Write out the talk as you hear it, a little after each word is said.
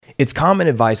It's common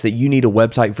advice that you need a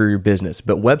website for your business,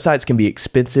 but websites can be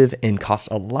expensive and cost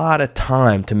a lot of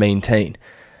time to maintain.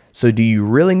 So do you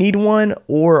really need one,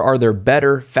 or are there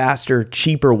better, faster,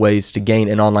 cheaper ways to gain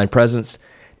an online presence?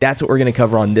 That's what we're going to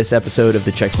cover on this episode of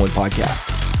the Checkpoint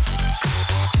Podcast.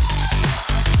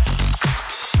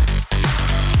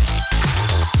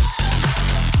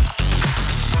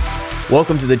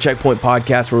 Welcome to the Checkpoint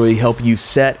Podcast, where we help you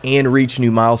set and reach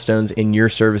new milestones in your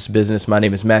service business. My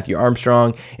name is Matthew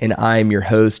Armstrong, and I am your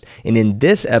host. And in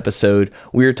this episode,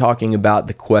 we are talking about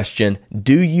the question,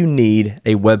 do you need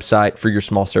a website for your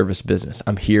small service business?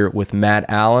 I'm here with Matt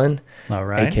Allen, all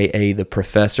right, aka the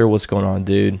Professor. What's going on,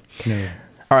 dude? Yeah.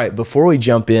 All right, before we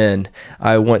jump in,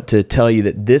 I want to tell you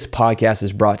that this podcast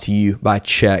is brought to you by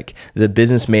Check, the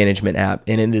business management app,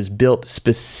 and it is built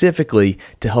specifically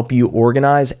to help you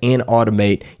organize and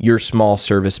automate your small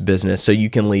service business so you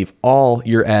can leave all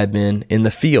your admin in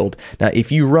the field. Now,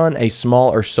 if you run a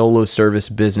small or solo service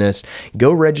business,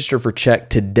 go register for Check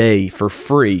today for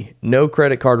free. No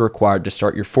credit card required to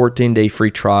start your 14-day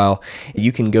free trial.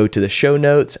 You can go to the show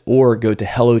notes or go to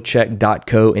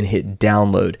hellocheck.co and hit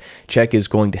download. Check is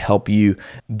going to help you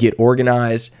get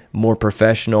organized, more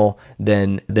professional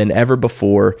than ever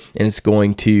before, and it's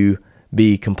going to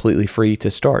be completely free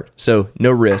to start. So no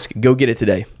risk. Go get it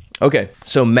today. Okay,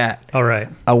 so Matt, all right,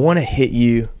 I want to hit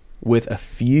you with a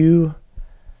few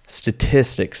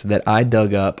statistics that I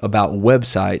dug up about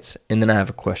websites, and then I have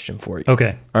a question for you.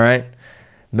 Okay. All right.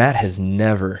 Matt has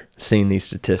never seen these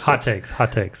statistics.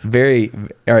 Hot takes. All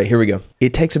right, here we go.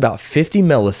 It takes about 50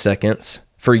 milliseconds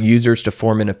for users to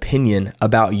form an opinion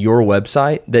about your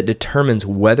website that determines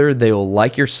whether they'll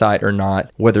like your site or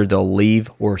not, whether they'll leave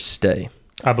or stay.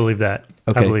 I believe that.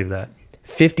 Okay. I believe that.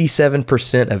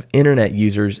 57% of internet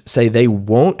users say they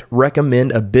won't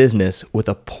recommend a business with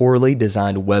a poorly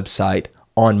designed website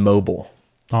on mobile.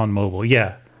 On mobile,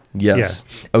 yeah. Yes.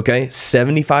 Yeah. Okay.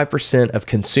 75% of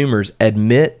consumers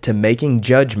admit to making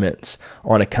judgments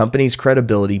on a company's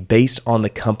credibility based on the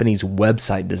company's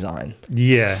website design.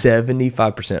 Yeah.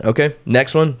 75%. Okay.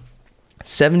 Next one.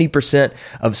 70%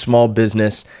 of small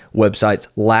business websites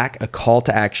lack a call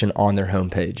to action on their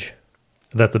homepage.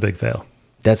 That's a big fail.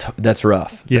 That's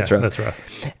rough. Yeah, that's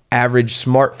rough. Average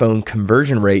smartphone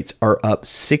conversion rates are up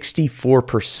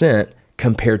 64%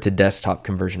 compared to desktop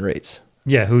conversion rates.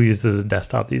 Yeah, who uses a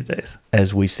desktop these days?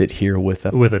 As we sit here with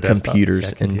a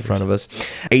computers in front of us.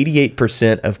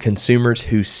 88% of consumers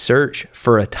who search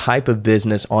for a type of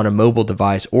business on a mobile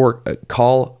device or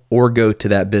call or go to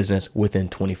that business within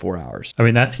 24 hours. I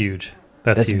mean, that's huge.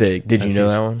 That's huge. Big. Did you know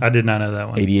that one? I did not know that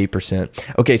one.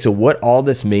 88%. Okay, so what all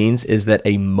this means is that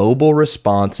a mobile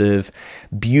responsive,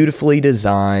 beautifully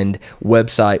designed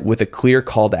website with a clear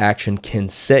call to action can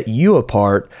set you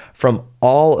apart from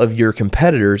all of your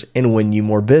competitors and win you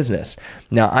more business.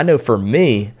 Now, I know for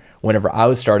me, whenever I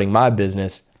was starting my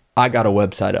business, I got a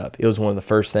website up. It was one of the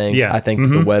first things. Yeah. I think that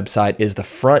the website is the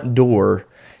front door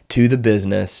to the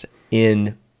business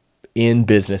in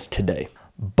business today.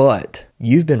 But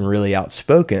you've been really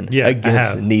outspoken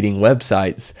against needing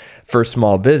websites for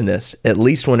small business, at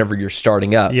least whenever you're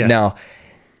starting up. Yeah. Now,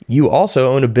 you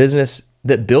also own a business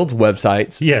that builds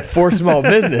websites for small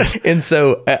business. And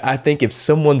so I think if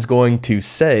someone's going to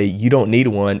say you don't need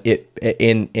one,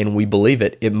 and we believe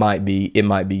it, it might be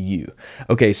you.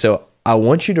 Okay, so I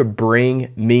want you to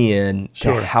bring me in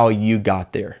to how you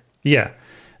got there. Yeah.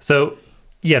 So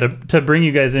to bring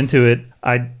you guys into it,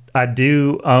 I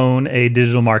do own a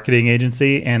digital marketing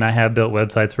agency, and I have built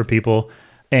websites for people.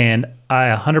 And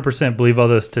I 100% believe all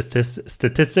those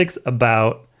statistics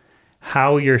about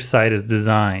how your site is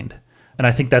designed. And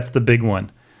I think that's the big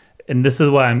one. And this is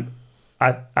why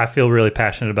I feel really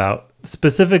passionate about.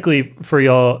 Specifically for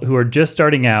y'all who are just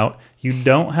starting out, you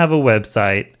don't have a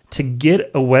website. To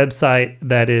get a website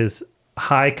that is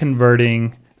high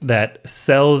converting, that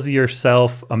sells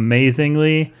yourself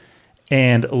amazingly,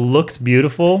 and looks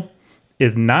beautiful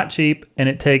is not cheap, and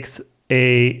it takes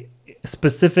a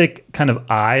specific kind of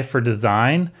eye for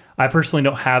design. I personally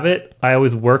don't have it. I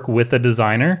always work with a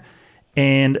designer,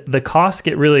 and the costs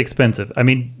get really expensive. I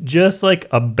mean, just like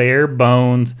a bare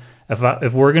bones,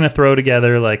 if we're going to throw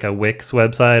together like a Wix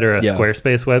website or a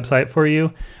Squarespace website for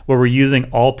you, where we're using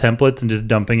all templates and just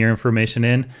dumping your information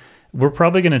in, we're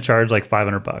probably going to charge like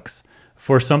 $500.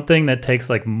 For something that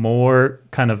takes like more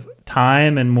kind of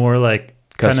time and more like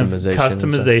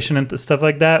customization and stuff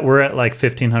like that, we're at like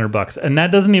 $1,500, and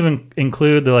that doesn't even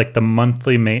include the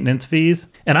monthly maintenance fees.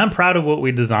 And I'm proud of what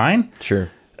we design.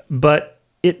 Sure, but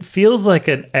it feels like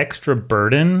an extra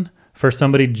burden for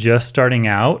somebody just starting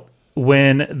out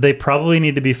when they probably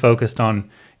need to be focused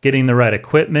on getting the right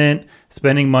equipment,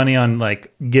 spending money on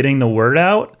like getting the word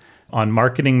out. on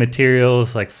marketing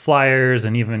materials like flyers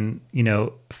and even,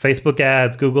 Facebook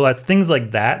ads, Google ads, things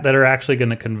like that are actually going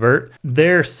to convert.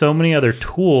 There are so many other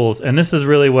tools. And this is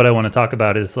really what I want to talk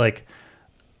about is like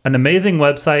an amazing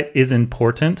website is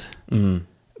important,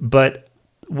 but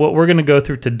what we're going to go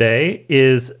through today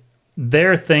is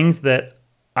there are things that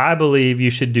I believe you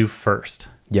should do first.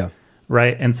 Yeah.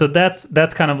 Right. And so that's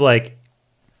kind of like,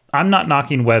 I'm not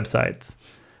knocking websites.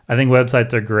 I think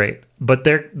websites are great, but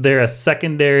they're a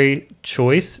secondary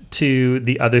choice to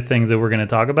the other things that we're going to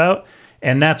talk about.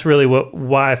 And that's really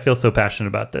why I feel so passionate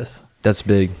about this. That's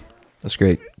big. That's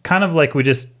great. Kind of like we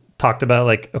just talked about,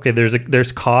 like, okay,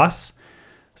 there's costs.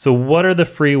 So what are the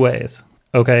free ways?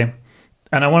 Okay.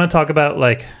 And I want to talk about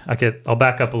I'll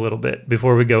back up a little bit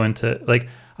before we go into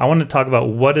I want to talk about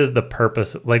what is the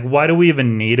purpose, why do we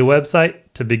even need a website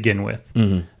to begin with?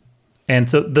 Mm-hmm. And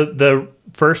so the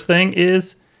first thing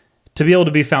is to be able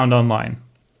to be found online,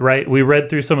 right? We read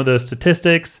through some of those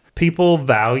statistics. People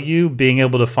value being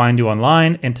able to find you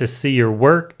online and to see your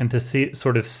work and to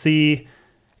see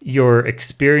your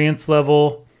experience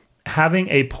level. Having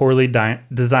a poorly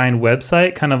designed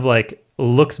website kind of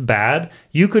looks bad.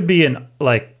 You could be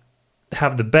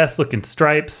have the best looking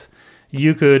stripes.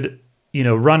 You could,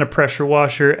 run a pressure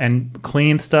washer and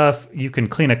clean stuff. You can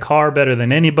clean a car better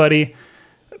than anybody,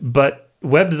 but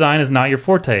web design is not your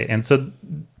forte. And so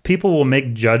people will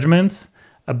make judgments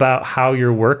about how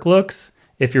your work looks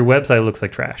if your website looks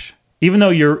like trash, even though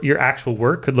your actual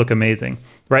work could look amazing,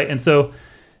 right? And so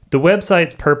the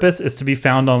website's purpose is to be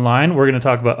found online. We're going to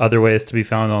talk about other ways to be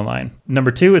found online.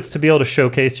 Number 2, it's to be able to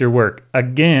showcase your work.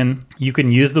 Again, you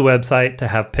can use the website to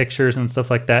have pictures and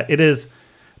stuff like that. It is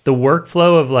the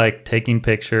workflow of taking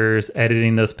pictures,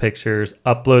 editing those pictures,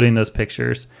 uploading those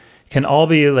pictures can all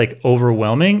be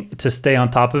overwhelming to stay on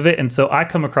top of it. And so I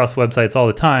come across websites all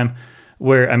the time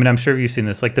where, I'm sure you've seen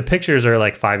this, the pictures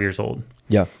are 5 years old.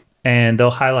 Yeah. And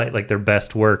they'll highlight their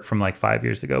best work from 5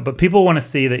 years ago. But people want to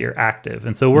see that you're active.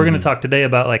 And so we're going to talk today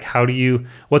about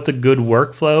what's a good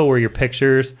workflow where your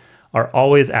pictures are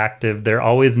always active, they're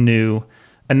always new.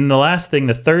 And then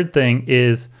the third thing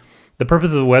is the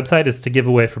purpose of the website is to give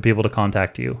a way for people to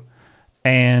contact you.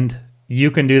 And you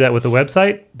can do that with a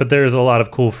website, but there's a lot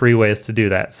of cool free ways to do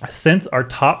that. Since our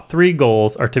top 3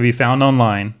 goals are to be found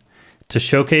online, to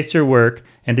showcase your work,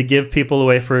 and to give people a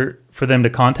way for them to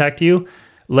contact you,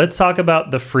 let's talk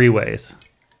about the free ways,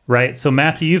 right? So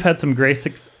Matthew, you've had some great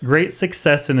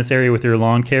success in this area with your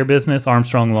lawn care business,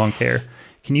 Armstrong Lawn Care.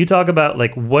 Can you talk about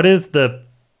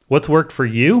what's worked for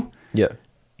you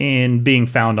in being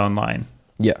found online?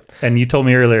 Yeah. And you told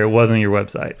me earlier it wasn't your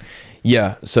website.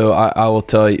 Yeah. So I will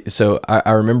tell you, so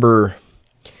I remember,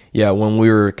 when we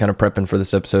were kind of prepping for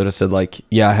this episode, I said I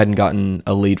hadn't gotten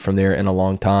a lead from there in a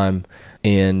long time.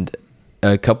 And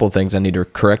a couple of things I need to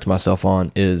correct myself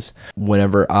on is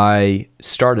whenever I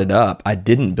started up, I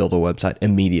didn't build a website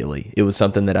immediately. It was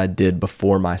something that I did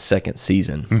before my second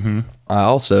season. Mm-hmm. I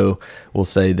also will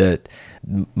say that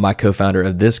my co-founder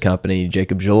of this company,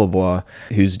 Jacob Jolibois,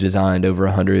 who's designed over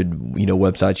 100,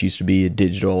 websites, used to be a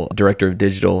director of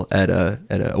digital at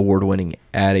an award-winning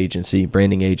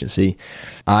branding agency.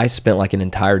 I spent an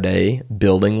entire day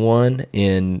building one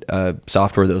in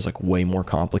software that was way more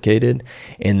complicated.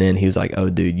 And then he was like, "Oh,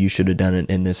 dude, you should have done it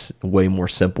in this way more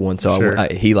simple one." So sure.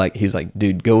 he was like,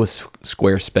 "Dude, go with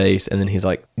Squarespace." And then he's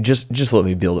like, just let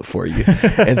me build it for you.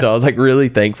 And so I was really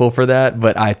thankful for that.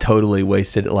 But I totally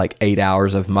wasted 8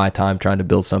 hours of my time trying to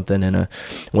build something in a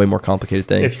way more complicated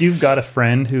thing. If you've got a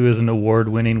friend who is an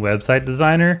award-winning website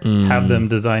designer, have them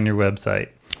design your website.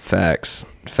 Facts.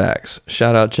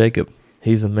 Shout out Jacob.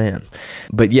 He's the man.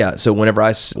 But yeah, so whenever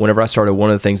I started, one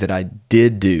of the things that I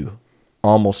did do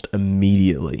almost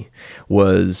immediately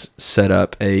was set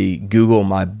up a Google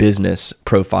My Business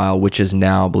profile, which is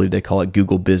now, I believe they call it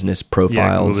Google Business Profiles.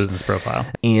 Yeah, Google Business Profile.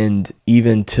 And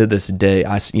even to this day,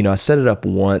 I set it up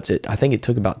once. I think it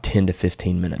took about 10 to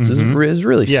 15 minutes. Mm-hmm. It was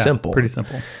really simple. Pretty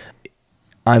simple.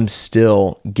 I'm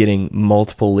still getting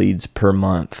multiple leads per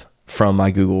month from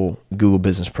my Google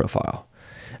Business Profile.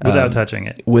 Without touching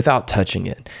it. Without touching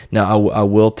it. Now, I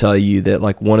will tell you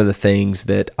that one of the things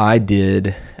that I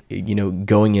did,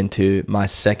 going into my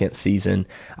second season,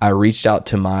 I reached out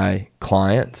to my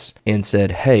clients and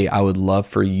said, "Hey, I would love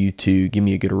for you to give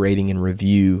me a good rating and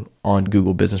review on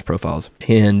Google Business Profiles."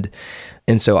 And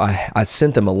so I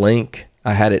sent them a link.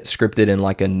 I had it scripted in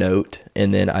a note,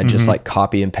 and then I just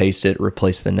copy and paste it,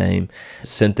 replace the name,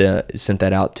 sent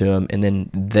that out to them, and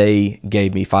then they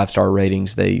gave me 5-star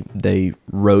ratings. They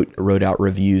wrote out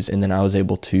reviews, and then I was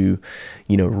able to,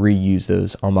 reuse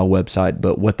those on my website.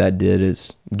 But what that did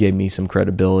is gave me some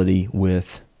credibility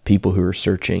with people who are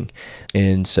searching.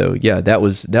 And so, yeah, that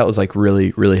was like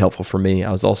really, really helpful for me.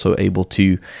 I was also able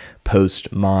to post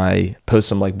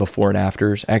some like before and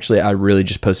afters. Actually, I really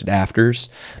just posted afters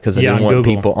because I didn't want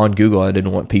people on Google. I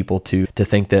didn't want people to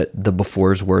think that the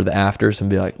befores were the afters and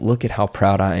be like, look at how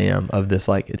proud I am of this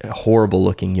like horrible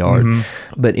looking yard.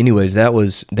 But anyways, that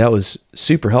was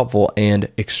super helpful and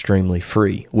extremely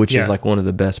free, which is like one of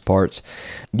the best parts.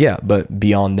 Yeah. But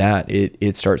beyond that,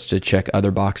 it starts to check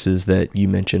other boxes that you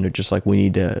mentioned, are just like, we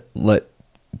need to let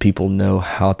people know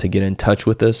how to get in touch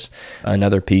with us.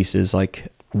 Another piece is like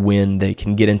when they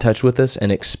can get in touch with us and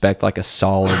expect like a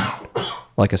solid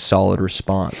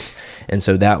response. And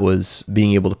so that was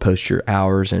being able to post your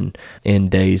hours and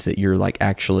days that you're like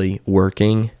actually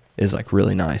working is like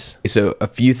really nice. So a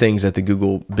few things that the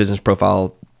Google Business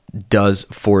Profile does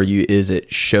for you is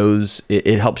it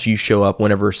helps you show up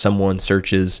whenever someone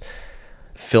searches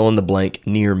fill in the blank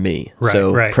near me.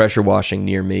 Pressure washing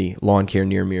near me, lawn care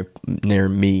near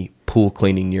me, pool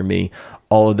cleaning near me,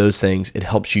 all of those things. It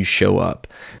helps you show up.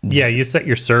 Yeah, you set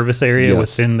your service area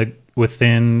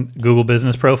within Google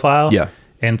Business Profile. Yeah.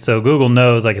 And so Google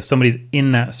knows like if somebody's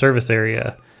in that service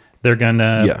area, they're going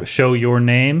to show your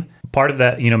name. Part of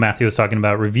that, Matthew was talking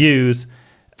about reviews.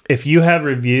 If you have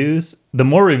reviews, the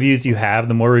more reviews you have,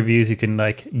 the more reviews you can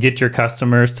like get your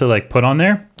customers to like put on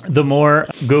there, the more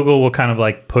Google will kind of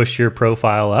like push your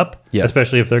profile up,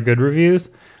 especially if they're good reviews.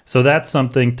 So that's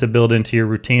something to build into your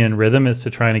routine and rhythm, is to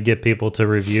trying to get people to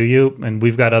review you. And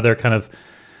we've got other kind of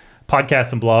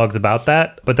podcasts and blogs about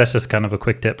that, but that's just kind of a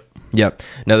quick tip. Yep.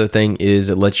 Another thing is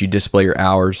it lets you display your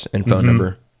hours and phone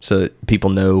number so that people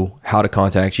know how to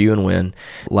contact you and when.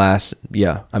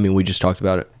 We just talked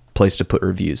about it. Place to put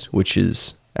reviews, which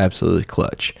is absolutely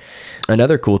clutch.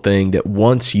 Another cool thing that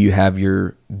once you have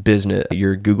your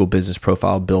Google Business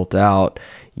Profile built out,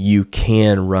 you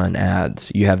can run ads.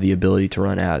 You have the ability to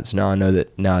run ads. Now I know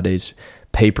that nowadays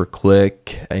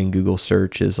pay-per-click and Google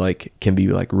search can be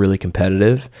like really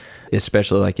competitive,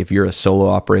 especially like if you're a solo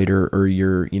operator or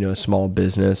you're, a small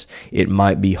business. It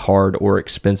might be hard or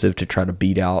expensive to try to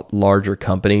beat out larger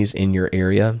companies in your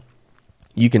area.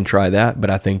 You can try that, but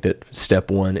I think that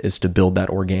step one is to build that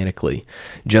organically,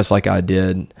 just like I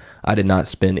did. I did not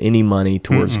spend any money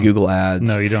towards Google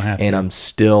Ads. No, you don't have to. And I'm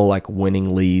still like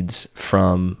winning leads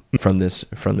from this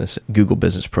Google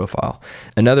Business Profile.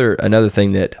 Another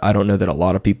thing that I don't know that a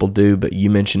lot of people do, but you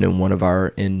mentioned in one of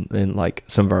in like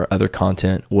some of our other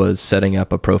content, was setting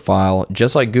up a profile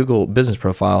just like Google Business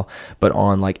Profile, but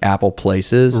on like Apple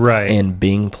Places and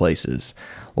Bing Places.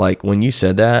 Like when you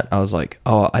said that, I was like,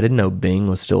 oh, I didn't know Bing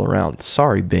was still around.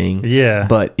 Sorry, Bing. Yeah.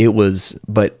 But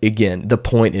again, the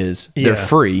point is they're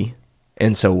free.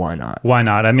 And so why not? Why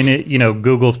not? I mean,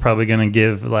 Google's probably going to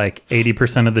give like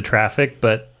 80% of the traffic,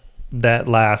 but that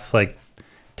last like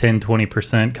 10,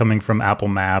 20% coming from Apple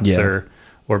Maps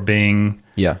or Bing.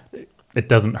 Yeah. It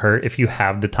doesn't hurt if you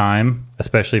have the time,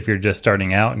 especially if you're just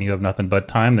starting out and you have nothing but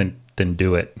time, then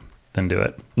do it.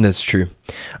 That's true.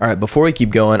 All right, before we keep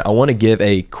going, I want to give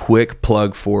a quick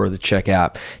plug for the Check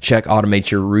app. Check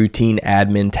automates your routine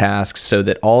admin tasks so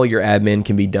that all your admin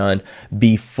can be done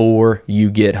before you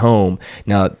get home.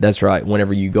 Now, that's right.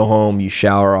 Whenever you go home, you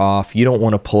shower off. You don't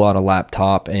want to pull out a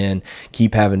laptop and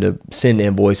keep having to send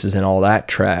invoices and all that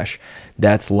trash.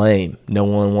 That's lame. No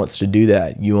one wants to do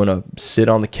that. You want to sit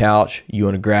on the couch. You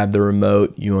want to grab the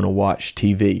remote. You want to watch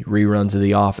TV, reruns of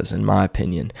The Office, in my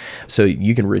opinion. So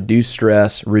you can reduce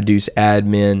stress, reduce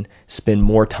admin, spend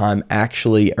more time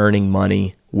actually earning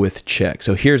money with Check.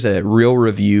 So here's a real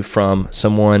review from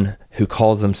someone who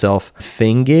calls themselves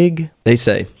Fingig. They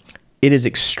say, it is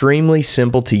extremely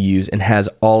simple to use and has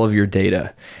all of your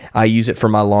data. I use it for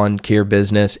my lawn care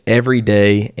business every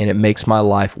day, and it makes my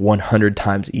life 100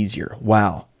 times easier.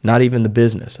 Wow. Not even the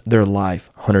business, their life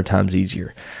 100 times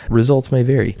easier. Results may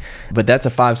vary, but that's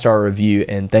a 5-star review,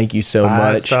 and thank you so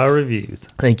much. 5-star reviews.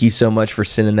 Thank you so much for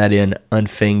sending that in,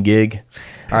 Unfingig.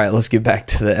 All right, let's get back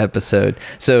to the episode.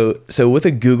 So with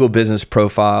a Google Business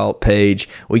Profile page,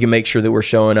 we can make sure that we're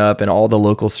showing up in all the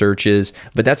local searches,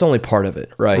 but that's only part of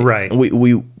it, right? Right.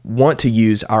 We want to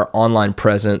use our online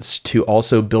presence to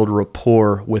also build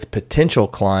rapport with potential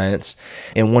clients,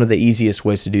 and one of the easiest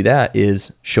ways to do that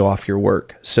is show off your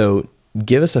work. So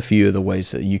give us a few of the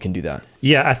ways that you can do that.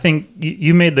 Yeah, I think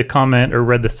you made the comment or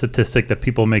read the statistic that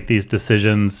people make these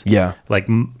decisions like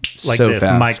so this,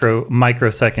 fast.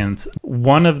 microseconds.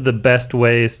 One of the best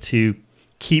ways to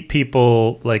keep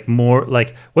people like more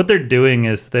like what they're doing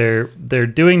is they're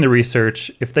doing the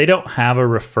research. If they don't have a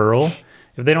referral,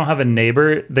 if they don't have a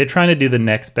neighbor, they're trying to do the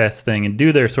next best thing and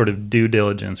do their sort of due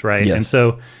diligence, right? Yes. And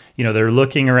so, they're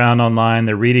looking around online,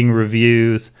 they're reading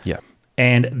reviews. Yeah.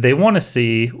 and they want to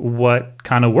see what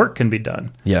kind of work can be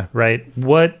done. Yeah. Right?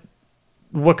 What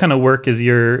kind of work is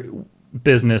your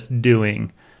business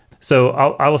doing? So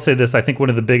I will say this. I think one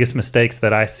of the biggest mistakes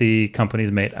that I see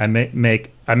companies make,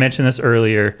 I mentioned this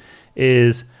earlier,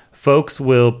 is folks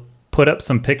will put up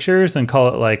some pictures and call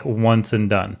it like once and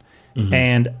done. Mm-hmm.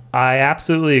 And I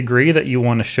absolutely agree that you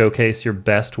want to showcase your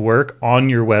best work on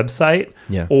your website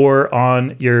or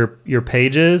on your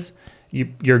pages.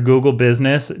 Your Google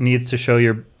business needs to show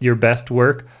your best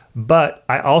work. But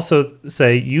I also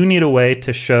say you need a way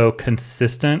to show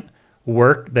consistent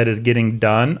work that is getting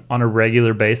done on a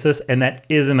regular basis, and that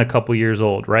isn't a couple years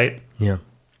old, right? Yeah.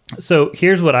 So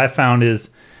here's what I found is,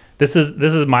 this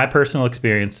is my personal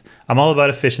experience. I'm all about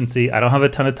efficiency. I don't have a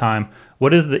ton of time.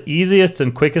 What is the easiest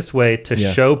and quickest way to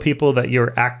show people that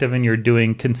you're active and you're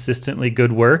doing consistently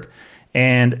good work?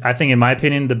 And I think, in my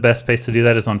opinion, the best place to do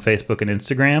that is on Facebook and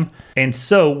Instagram. And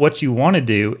so what you want to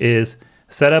do is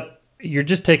set up, you're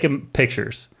just taking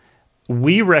pictures.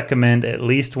 We recommend at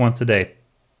least once a day.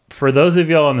 For those of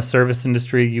y'all in the service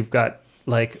industry, you've got,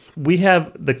 like, we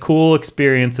have the cool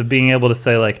experience of being able to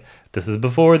say, like, this is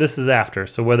before, this is after.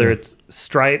 So whether it's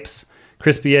stripes,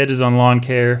 crispy edges on lawn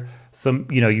care,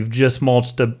 you've just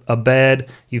mulched a bed,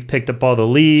 you've picked up all the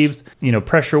leaves,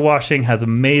 pressure washing has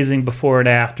amazing before and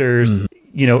afters,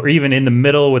 or even in the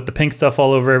middle with the pink stuff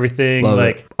all over everything. Love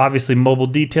it. Obviously mobile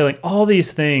detailing, all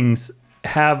these things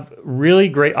have really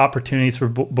great opportunities for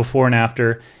before and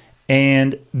after.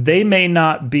 And they may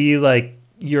not be like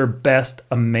your best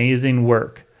amazing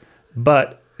work,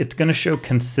 but it's going to show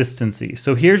consistency.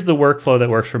 So here's the workflow that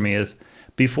works for me is,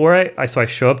 before I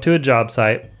show up to a job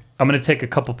site, I'm going to take a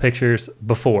couple pictures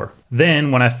before.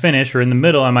 Then when I finish, or in the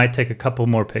middle, I might take a couple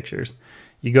more pictures.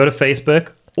 You go to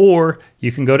Facebook, or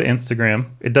you can go to Instagram.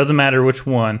 It doesn't matter which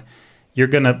one. You're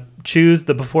going to choose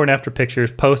the before and after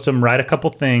pictures, post them, write a couple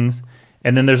things,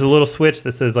 and then there's a little switch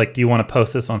that says, like, do you want to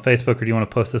post this on Facebook or do you want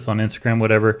to post this on Instagram,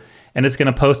 whatever, and it's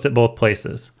going to post it both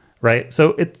places, right?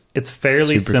 So it's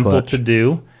fairly Super simple clutch to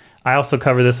do. I also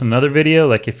cover this in another video.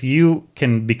 Like, if you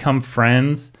can become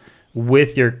friends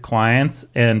with your clients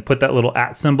and put that little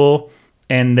 @ symbol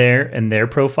in their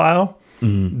profile,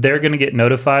 they're going to get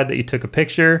notified that you took a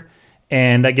picture,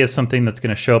 and that gives something that's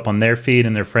going to show up on their feed,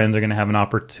 and their friends are going to have an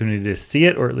opportunity to see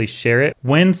it or at least share it.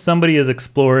 When somebody is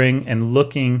exploring and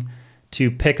looking to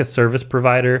pick a service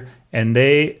provider and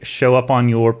they show up on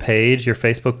your page, your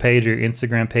Facebook page or your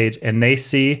Instagram page, and they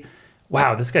see,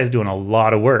 wow, this guy's doing a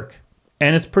lot of work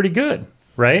and it's pretty good,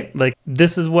 right? Like,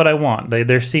 this is what I want.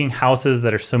 They're seeing houses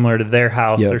that are similar to their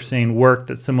house. Yep. They're seeing work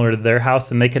that's similar to their house,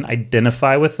 and they can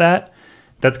identify with that.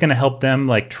 That's going to help them,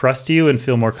 like, trust you and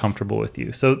feel more comfortable with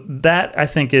you. So that, I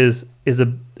think, is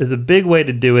a big way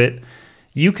to do it.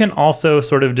 You can also,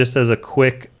 sort of just as a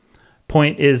quick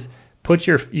point, is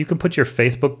you can put your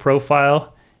Facebook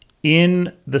profile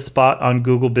in the spot on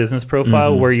Google Business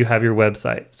Profile where you have your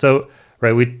website. So,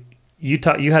 right, you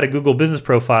had a Google Business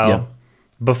Profile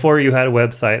before you had a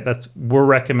website. We're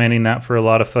recommending that for a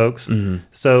lot of folks.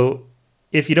 So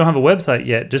if you don't have a website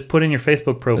yet, just put in your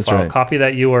Facebook profile, copy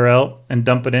that URL and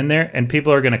dump it in there, and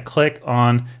people are going to click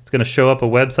on, it's going to show up a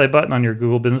website button on your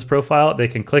Google Business Profile. They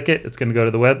can click it. It's going to go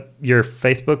to your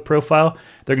Facebook profile.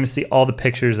 They're going to see all the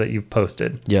pictures that you've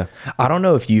posted. Yeah. I don't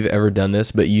know if you've ever done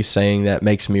this, but you saying that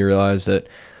makes me realize that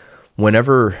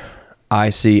whenever I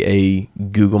see a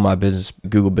Google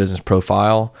Business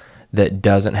Profile that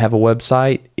doesn't have a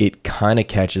website, it kind of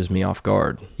catches me off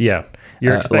guard. Yeah.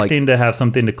 You're expecting to have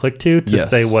something to click to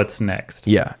say what's next.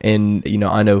 Yeah. And,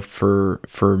 I know for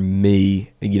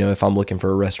me, if I'm looking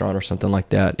for a restaurant or something like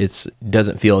that, it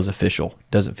doesn't feel as official,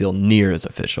 doesn't feel near as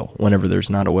official whenever there's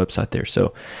not a website there.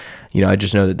 So, I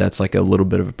just know that that's like a little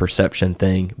bit of a perception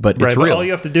thing, but it's real. But all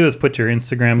you have to do is put your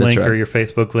Instagram link or your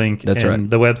Facebook link, and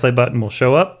the website button will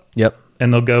show up. Yep.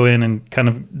 And they'll go in and kind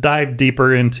of dive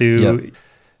deeper into...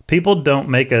 People don't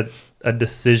make a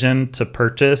decision to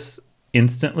purchase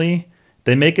instantly.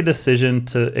 They make a decision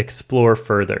to explore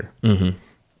further.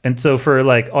 And so for,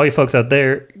 like, all you folks out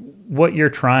there, what you're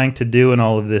trying to do in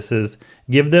all of this is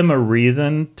give them a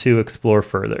reason to explore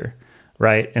further,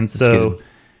 right? And so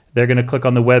they're going to click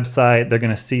on the website. They're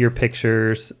going to see your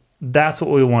pictures. That's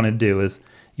what we want to do, is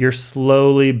you're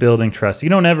slowly building trust. You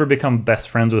don't ever become best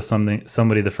friends with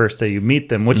somebody the first day you meet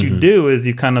them. What you do is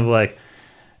you kind of, like,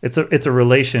 it's a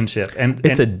relationship, and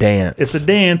it's a dance. It's a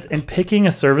dance, and picking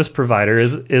a service provider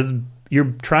is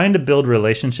you're trying to build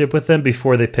relationship with them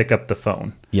before they pick up the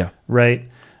phone. Yeah. Right?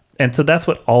 And so that's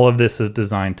what all of this is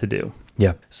designed to do.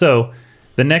 Yeah. So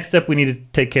the next step we need to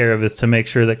take care of is to make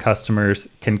sure that customers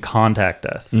can contact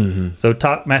us. So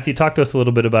Matthew, talk to us a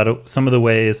little bit about some of the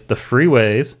ways, the free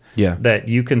ways that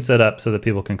you can set up so that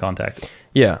people can contact you.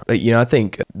 Yeah. I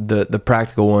think the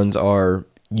practical ones are,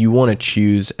 you want to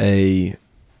choose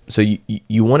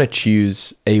you want to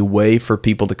choose a way for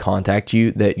people to contact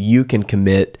you that you can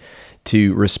commit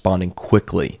to responding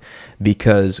quickly,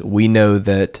 because we know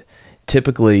that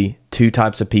typically two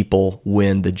types of people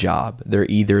win the job. They're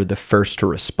either the first to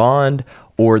respond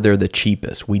or they're the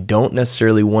cheapest. We don't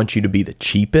necessarily want you to be the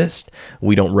cheapest.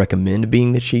 We don't recommend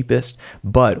being the cheapest,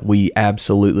 but we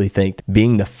absolutely think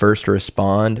being the first to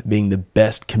respond, being the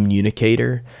best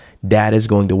communicator, that is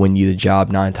going to win you the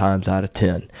job 9 times out of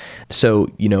 10.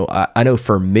 So, I know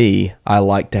for me, I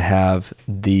like to have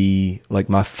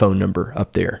my phone number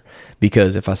up there,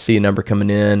 because if I see a number coming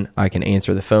in, I can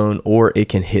answer the phone, or it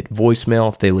can hit voicemail.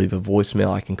 If they leave a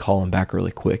voicemail, I can call them back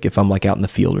really quick if I'm out in the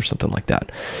field or something like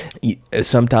that.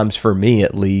 Sometimes for me,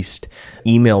 at least,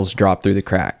 emails drop through the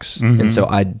cracks. And so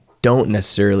I don't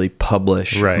necessarily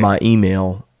publish my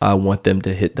email. I want them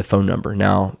to hit the phone number.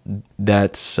 Now,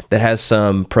 that has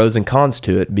some pros and cons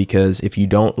to it, because if you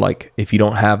don't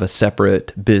have a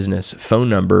separate business phone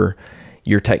number,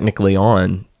 you're technically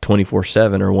on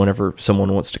 24/7 or whenever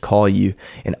someone wants to call you.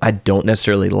 And I don't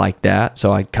necessarily like that.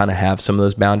 So I kind of have some of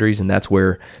those boundaries, and that's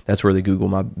where the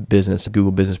Google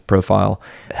Business Profile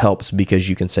helps, because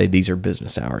you can say these are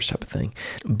business hours type of thing.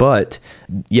 But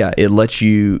yeah,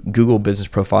 Google Business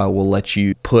Profile will let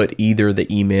you put either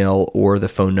the email or the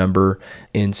phone number.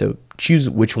 And so choose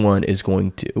which one you're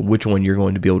going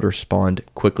to be able to respond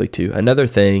quickly to. Another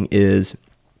thing is,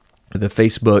 the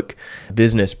Facebook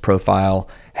Business Profile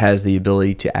has the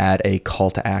ability to add a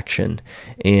call to action,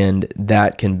 and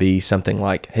that can be something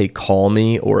like, hey, call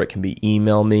me, or it can be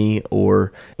email me,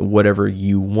 or whatever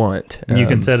you want. You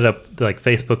can set it up like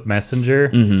Facebook Messenger.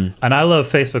 And I love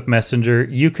Facebook Messenger.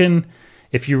 You can,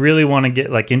 if you really want to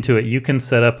get into it, you can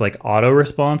set up auto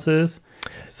responses.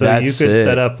 So you could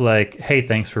set up hey,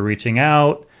 thanks for reaching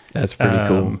out. That's pretty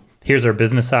cool. Here's our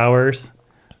business hours.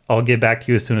 I'll get back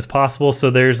to you as soon as possible. So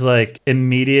there's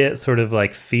immediate sort of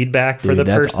feedback for the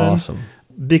person. That's awesome.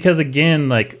 Because again,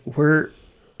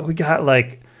 we got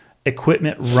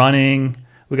equipment running,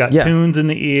 we got tunes in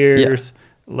the ears.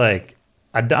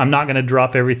 I'm not going to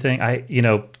drop everything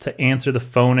to answer the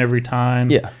phone every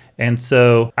time. Yeah. And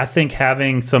so I think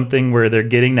having something where they're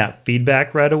getting that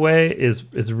feedback right away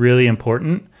is really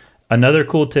important. Another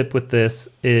cool tip with this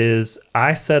is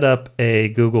I set up a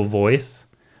Google Voice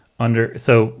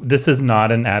so this is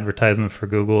not an advertisement for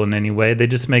Google in any way. They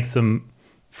just make some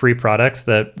free products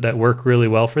that work really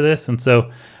well for this. And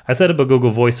so I set up a Google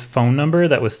Voice phone number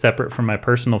that was separate from my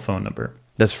personal phone number.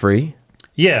 That's free?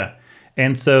 Yeah.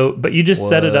 And so, but you just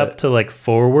set it up to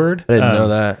forward. I didn't know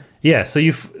that. Yeah.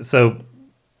 So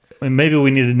maybe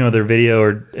we need to know their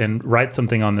video and write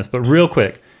something on this, but real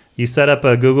quick, you set up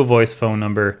a Google Voice phone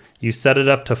number, you set it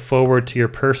up to forward to your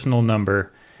personal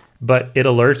number, but it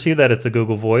alerts you that it's a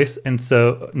Google Voice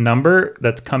number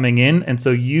that's coming in. And so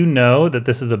you know that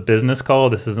this is a business call.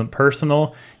 This isn't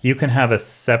personal. You can have a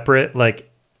separate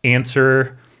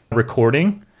answer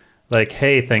recording.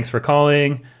 Hey, thanks for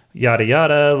calling, yada,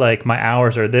 yada. My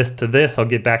hours are this to this. I'll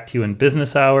get back to you in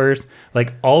business hours.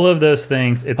 All of those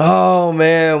things. Oh,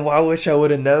 man. I wish I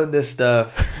would have known this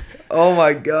stuff. Oh,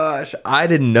 my gosh. I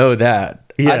didn't know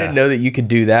that. Yeah. I didn't know that you could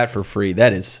do that for free.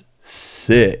 That is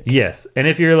sick. Yes. And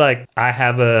if you're I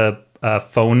have a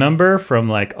phone number from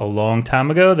a long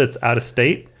time ago that's out of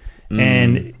state,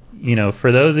 and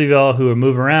for those of y'all who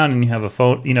move around and you have a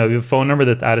phone, you have a phone number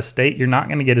that's out of state, you're not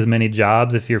going to get as many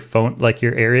jobs if your phone,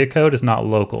 your area code is not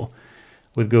local.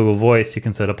 With Google Voice, you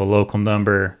can set up a local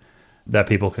number that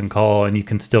people can call, and you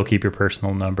can still keep your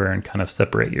personal number and kind of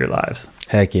separate your lives.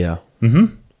 Heck yeah.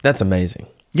 That's amazing.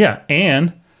 Yeah.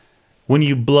 And when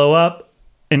you blow up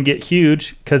and get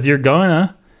huge, because you're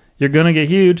gonna get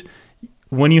huge,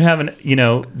 when you have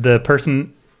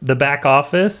the back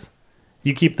office,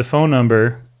 you keep the phone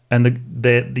number,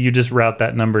 and you just route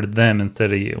that number to them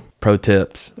instead of you. Pro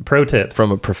tips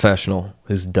from a professional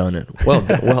who's done it. Well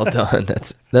done.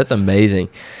 That's amazing.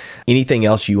 Anything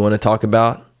else you want to talk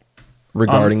about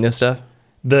regarding this stuff?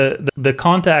 The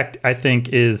contact, I think,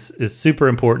 is super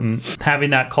important.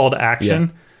 Having that call to action.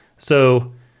 Yeah.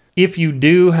 So if you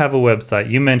do have a website,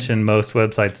 you mentioned most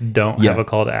websites don't have a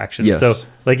call to action. Yes. So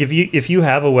if you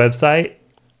have a website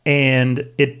and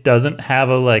it doesn't have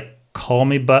a call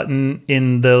me button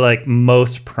in the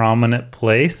most prominent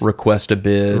place, request a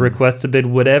bid,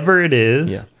 whatever it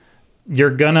is,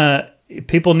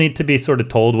 people need to be sort of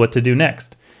told what to do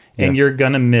next, and you're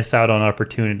gonna miss out on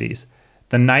opportunities.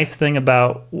 The nice thing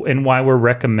about and why we're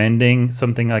recommending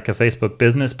something like a Facebook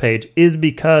business page is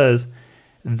because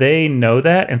they know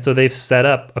that. And so they've set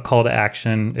up a call to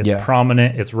action. It's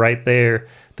prominent. It's right there.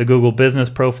 The Google business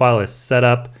profile is set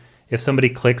up. If somebody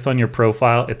clicks on your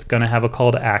profile, it's going to have a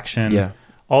call to action. Yeah.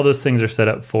 All those things are set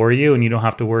up for you, and you don't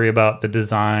have to worry about the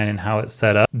design and how it's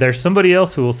set up. There's somebody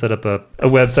else who will set up a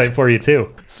website for you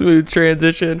too. Smooth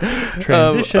transition.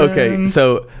 Okay,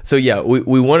 so yeah,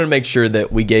 we wanted to make sure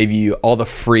that we gave you all the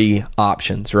free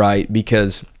options, right?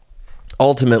 Because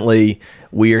ultimately,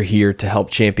 we are here to help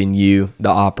champion you, the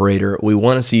operator. We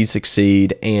want to see you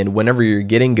succeed, and whenever you're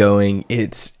getting going,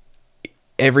 it's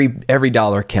every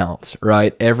dollar counts,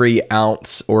 right? Every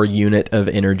ounce or unit of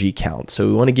energy counts. So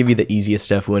we want to give you the easiest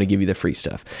stuff. We want to give you the free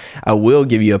stuff. I will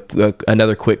give you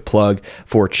another quick plug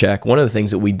for Check. One of the things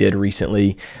that we did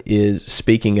recently is,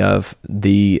 speaking of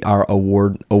our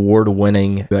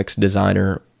award-winning UX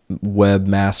designer,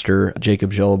 webmaster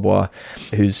Jacob Jolibois,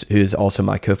 who's also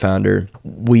my co-founder,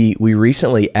 we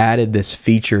recently added this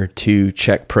feature to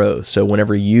Check Pro. So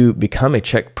whenever you become a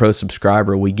Check Pro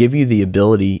subscriber, we give you the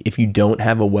ability, if you don't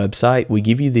have a website, we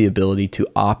give you the ability to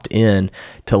opt in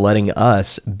to letting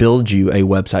us build you a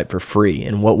website for free.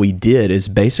 And what we did is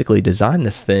basically design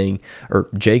this thing, or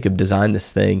Jacob designed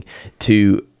this thing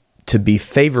to be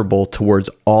favorable towards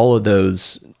all of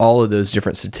those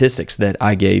different statistics that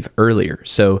I gave earlier.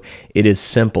 So it is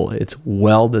simple. It's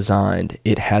well designed.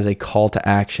 It has a call to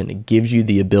action. It gives you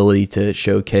the ability to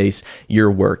showcase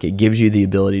your work. It gives you the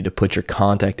ability to put your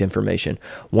contact information.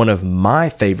 One of my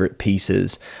favorite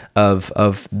pieces of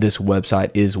this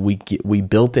website is we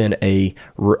built in a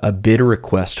bid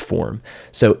request form.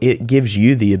 So it gives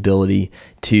you the ability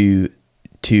to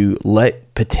let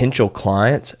potential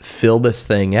clients fill this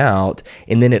thing out,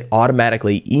 and then it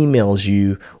automatically emails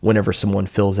you whenever someone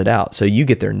fills it out. So you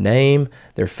get their name,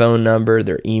 their phone number,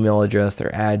 their email address,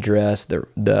 their address,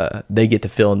 they get to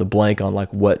fill in the blank on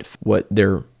like what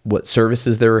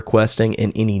services they're requesting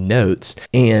and any notes.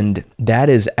 And that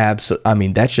is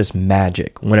that's just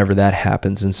magic whenever that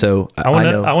happens. And so I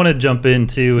want to jump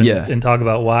into and talk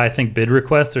about why I think bid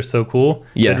requests are so cool.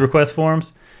 Bid request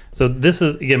forms. So this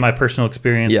is, again, my personal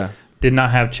experience. Did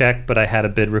not have Check, but I had a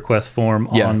bid request form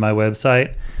on my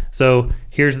website. So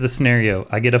here's the scenario.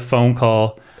 I get a phone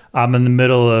call. I'm in the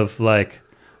middle of like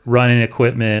running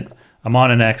equipment. I'm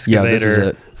on an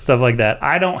excavator, stuff like that.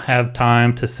 I don't have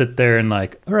time to sit there and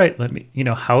like, all right, let me,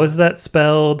 how is that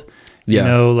spelled?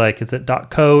 Like, is it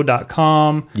 .co,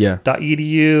 .com,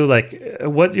 .edu? Like,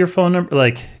 what's your phone number?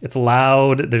 Like, it's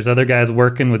loud. There's other guys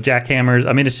working with jackhammers.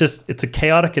 I mean, it's a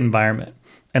chaotic environment.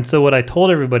 And so what I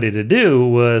told everybody to do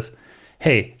was,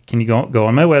 hey, can you go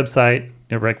on my website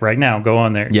right now? Go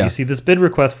on there. You see this bid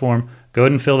request form. Go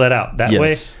ahead and fill that out.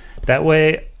 That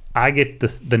way, I get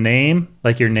the name,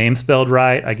 like your name spelled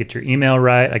right. I get your email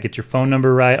right. I get your phone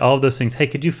number right. All of those things. Hey,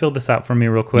 could you fill this out for me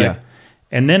real quick?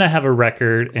 And then I have a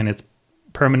record, and it's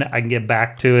permanent. I can get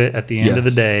back to it at the end of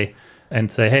the day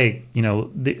and say, hey,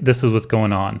 this is what's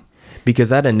going on. Because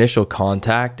that initial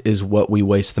contact is what we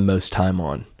waste the most time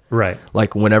on. Right.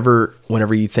 Like whenever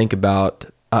you think about,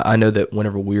 I know that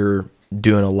whenever we were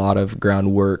doing a lot of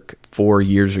groundwork 4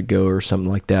 years ago or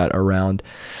something like that around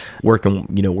working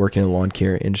in the lawn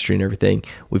care industry and everything,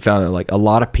 we found that like a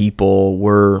lot of people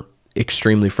were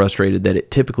extremely frustrated that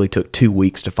it typically took 2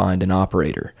 weeks to find an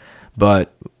operator.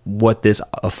 But what this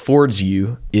affords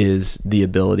you is the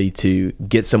ability to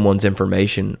get someone's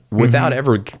information without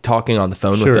ever talking on the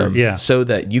phone with them, so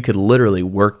that you could literally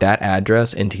work that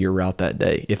address into your route that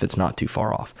day if it's not too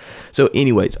far off. So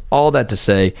anyways, all that to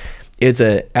say, it's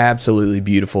an absolutely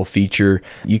beautiful feature.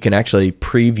 You can actually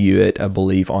preview it, I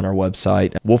believe, on our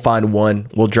website. We'll find one.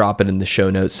 We'll drop it in the show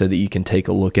notes so that you can take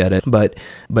a look at it. But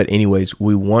anyways,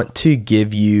 we want to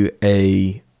give you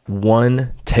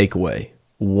one takeaway,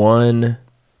 one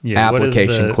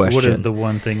application question. What is the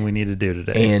one thing we need to do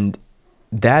today? And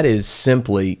that is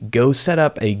simply go set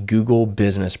up a Google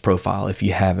business profile if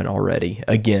you haven't already.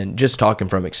 Again, just talking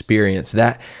from experience,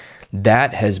 that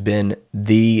has been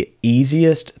the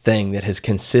easiest thing that has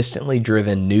consistently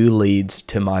driven new leads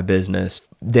to my business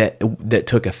that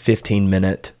took a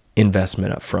 15-minute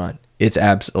investment up front. It's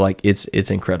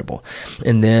it's incredible.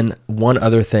 And then one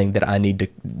other thing that I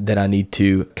need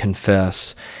to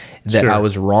confess that I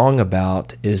was wrong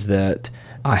about is that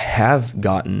I have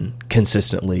gotten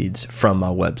consistent leads from my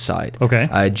website. Okay.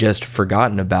 I had just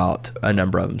forgotten about a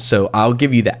number of them. So I'll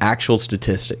give you the actual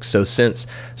statistics.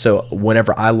 So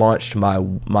whenever I launched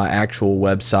my actual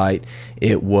website,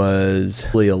 it was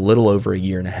really a little over a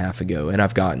year and a half ago, and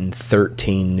I've gotten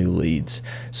 13 new leads.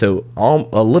 So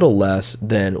a little less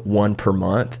than one per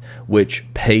month, which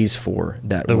pays for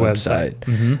that website.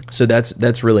 Mm-hmm. So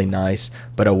that's really nice.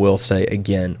 But I will say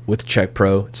again, with Check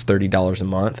Pro, it's $30 a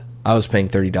month. I was paying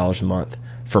 $30 a month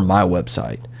for my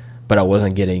website, but I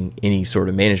wasn't getting any sort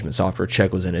of management software.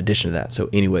 Check was in addition to that. So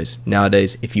anyways,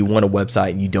 nowadays, if you want a website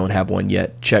and you don't have one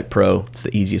yet, Check Pro, it's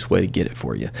the easiest way to get it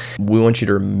for you. We want you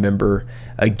to remember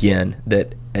again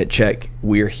that at Check,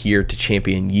 we're here to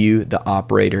champion you, the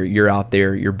operator. You're out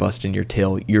there, you're busting your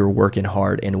tail, you're working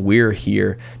hard, and we're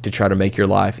here to try to make your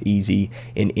life easy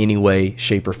in any way,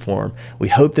 shape, or form. We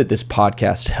hope that this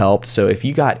podcast helped. So if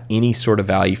you got any sort of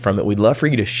value from it, we'd love for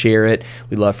you to share it.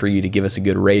 We'd love for you to give us a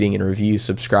good rating and review,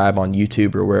 subscribe on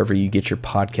YouTube or wherever you get your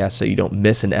podcast so you don't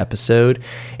miss an episode.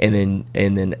 And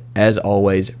then as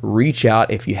always, reach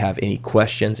out if you have any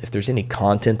questions, if there's any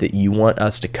content that you want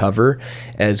us to cover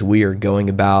as we are going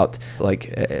about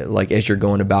as you're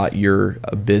going about your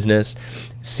business,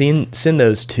 send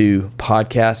those to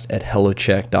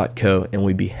podcast@hellocheck.co, and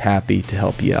we'd be happy to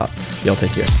help you out. Y'all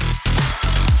take care.